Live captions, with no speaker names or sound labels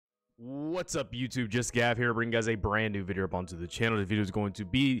What's up, YouTube? JustGav here, bringing you guys a brand new video up onto the channel. The video is going to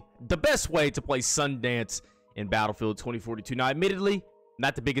be the best way to play Sundance in Battlefield 2042. Now, admittedly,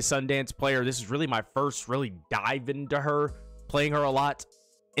 not the biggest Sundance player. This is really my first really dive into her, playing her a lot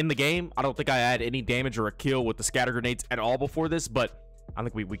in the game. I don't think I had any damage or a kill with the scatter grenades at all before this, but I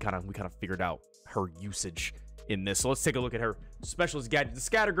think we kind of figured out her usage in this. So let's take a look at her specialist gadget. The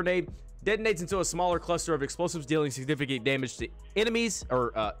scatter grenade detonates into a smaller cluster of explosives, dealing significant damage to enemies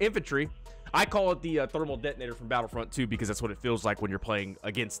or infantry. I call it the thermal detonator from Battlefront 2 because that's what it feels like when you're playing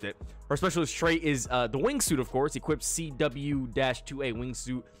against it. Our specialist trait is the wingsuit, of course. Equips CW-2A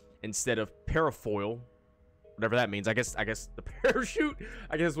wingsuit instead of parafoil, whatever that means. I guess the parachute,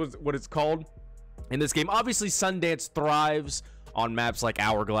 I guess was what it's called in this game. Obviously, Sundance thrives on maps like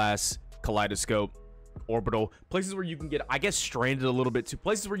Hourglass, Kaleidoscope, Orbital, places where you can get, I guess, stranded a little bit too,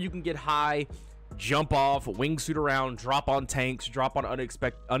 places where you can get high, jump off, wingsuit around, drop on tanks, drop on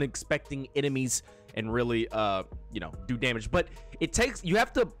unexpected enemies, and really you know, do damage. But it takes, you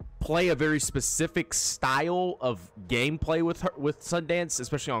have to play a very specific style of gameplay with Sundance,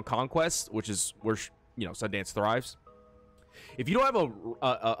 especially on Conquest, which is where, you know, Sundance thrives. If you don't have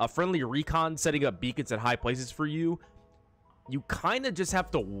a friendly recon setting up beacons at high places for you, you kind of just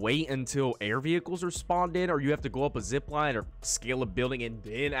have to wait until air vehicles are spawned in, or you have to go up a zip line or scale a building and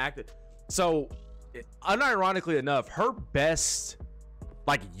then act it. So, unironically enough, her best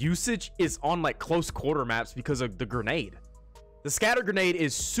like usage is on like close quarter maps because of the grenade. The scatter grenade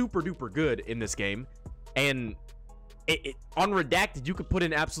is super duper good in this game, and on Redacted you could put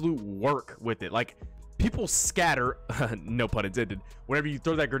in absolute work with it. Like, people scatter, no pun intended, whenever you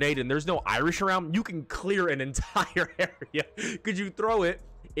throw that grenade and there's no Irish around, you can clear an entire area. Because you throw it,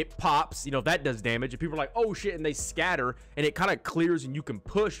 it pops, you know, that does damage, and people are like, oh shit, and they scatter, and it kind of clears, and you can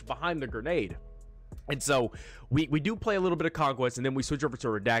push behind the grenade. And so we do play a little bit of Conquest, and then we switch over to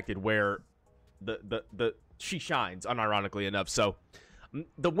Redacted, where she shines, unironically enough. So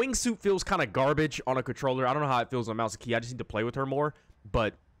the wingsuit feels kind of garbage on a controller. I don't know how it feels on mouse and key. I just need to play with her more,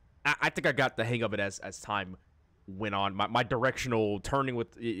 but I think I got the hang of it as time went on. My directional turning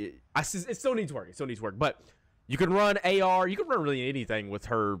with it still needs work. It still needs work. But you can run AR. You can run really anything with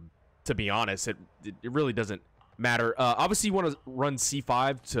her, to be honest. It really doesn't matter. Obviously, you want to run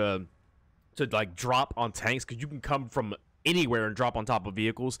C5 to like drop on tanks, because you can come from anywhere and drop on top of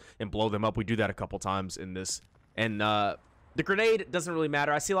vehicles and blow them up. We do that a couple times in this. And the grenade doesn't really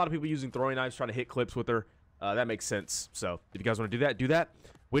matter. I see a lot of people using throwing knives trying to hit clips with her. That makes sense. So if you guys want to do that, do that.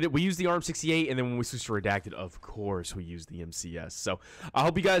 We use the ARM68, and then when we switch to Redacted, of course, we use the MCS. So I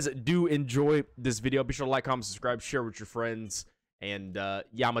hope you guys do enjoy this video. Be sure to like, comment, subscribe, share with your friends. And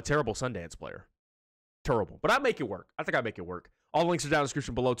yeah, I'm a terrible Sundance player. Terrible. But I make it work. I think I make it work. All the links are down in the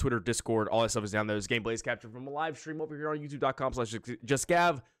description below. Twitter, Discord, all that stuff is down there. This gameplay is captured from a live stream over here on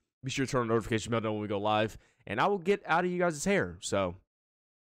youtube.com/JustGav. Be sure to turn on the notification bell when we go live. And I will get out of you guys' hair. So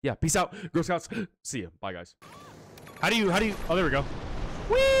yeah, peace out, Girl Scouts. See ya. Bye, guys. How do you, oh, there we go.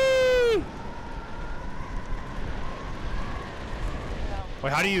 Whee!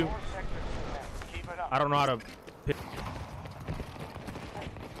 Wait, how do you? I don't know how to hit.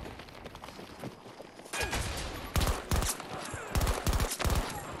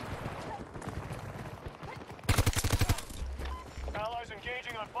 Allies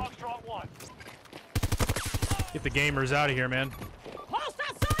engaging on Foxtrot 1. Get the gamers out of here, man.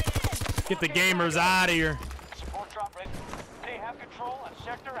 Get the gamers out of here. Support drop ready. They have control of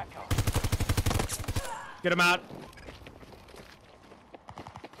Sector Echo. Get him out.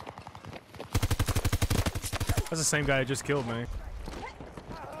 That's the same guy I just killed, man.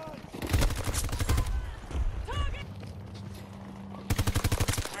 We're moving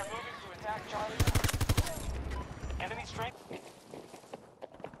to attack Charlie. Enemy strength.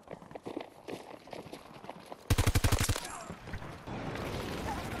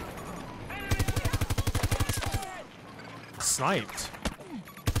 Sniped.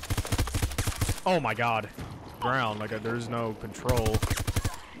 Oh my god. Ground, like there's no control.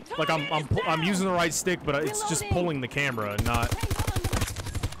 Like I'm using the right stick, but it's just pulling the camera, not.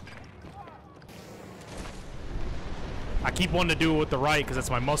 I keep wanting to do it with the right because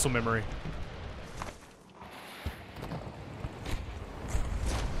that's my muscle memory.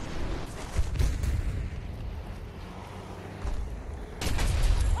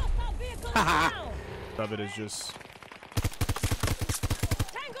 Haha. Of it is just.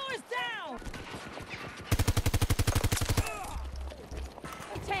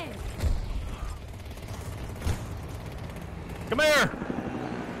 Come here!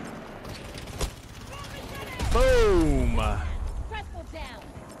 Boom!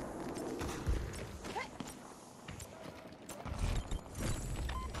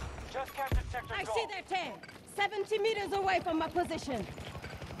 Just captured sector I Golf. see their tank. 70 meters away from my position.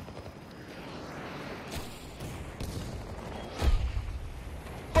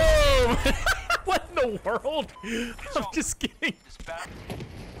 Boom! What in the world? I'm just kidding. This battle.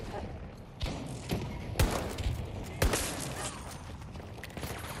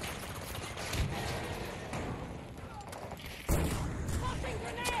 Tossing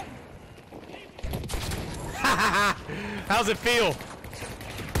grenade! How's it feel?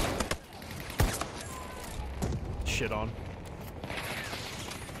 Shit on.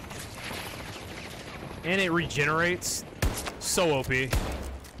 And it regenerates. So OP.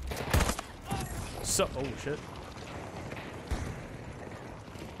 So, oh shit.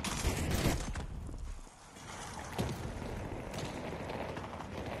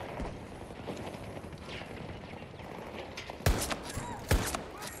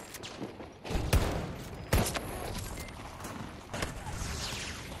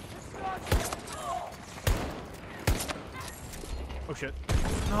 Oh shit.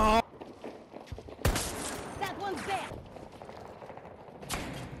 No. That one's dead.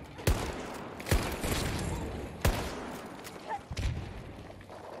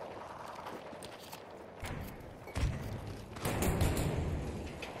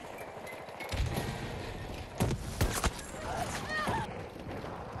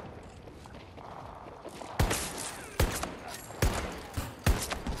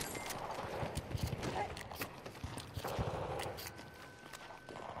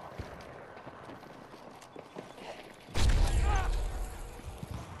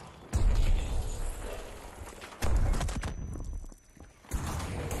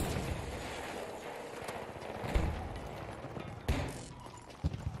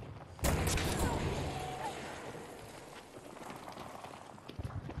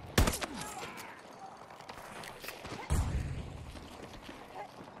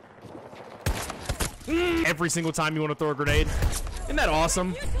 Every single time you want to throw a grenade. Isn't that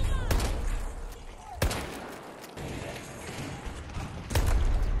awesome?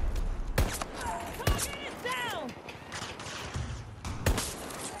 Target is down.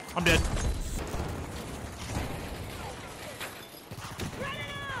 I'm dead. Run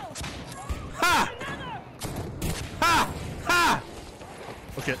it out. Ha! Another. Ha! Ha!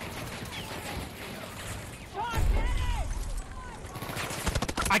 Oh shit. Target.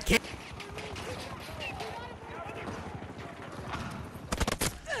 I can't.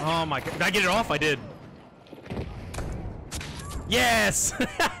 Oh my god. Did I get it off? I did. Yes! Threat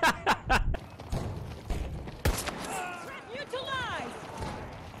neutralized.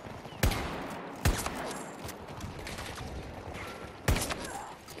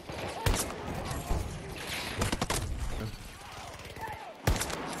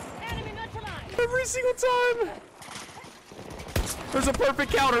 Enemy neutralized. Every single time! There's a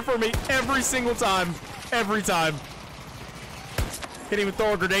perfect counter for me every single time. Every time. Can't even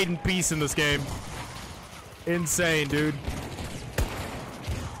throw a grenade in peace in this game. Insane, dude.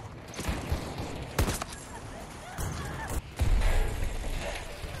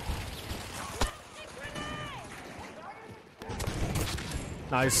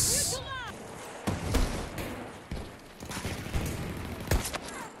 Nice.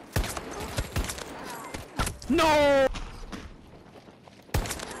 No!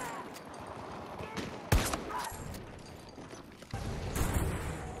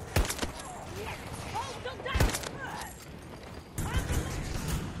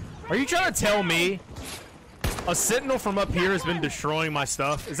 Are you trying to tell me a sentinel from up here has been destroying my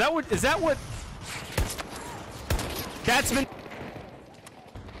stuff? Is that what that's been?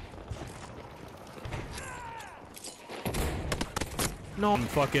 No,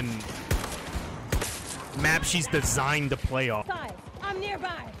 fucking map she's designed to play off. Five. I'm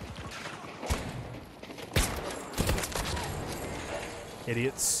nearby.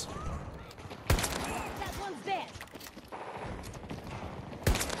 Idiots. That one's dead.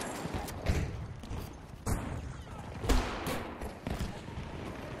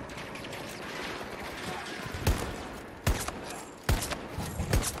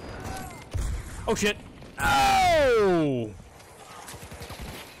 Oh shit. Oh!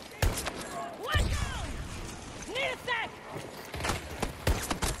 One down. Need a sec.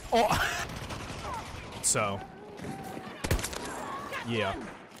 Oh. So. Yeah.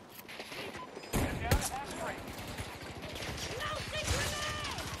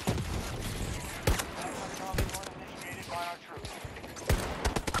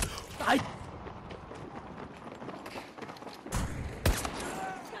 I.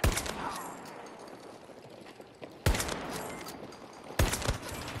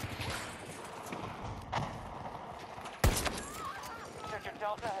 Sector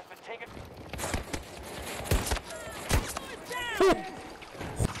Delta has been taken.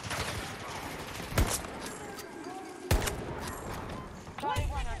 Charlie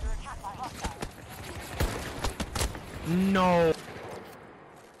 1 under attack by hostiles. No.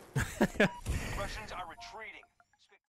 Russians are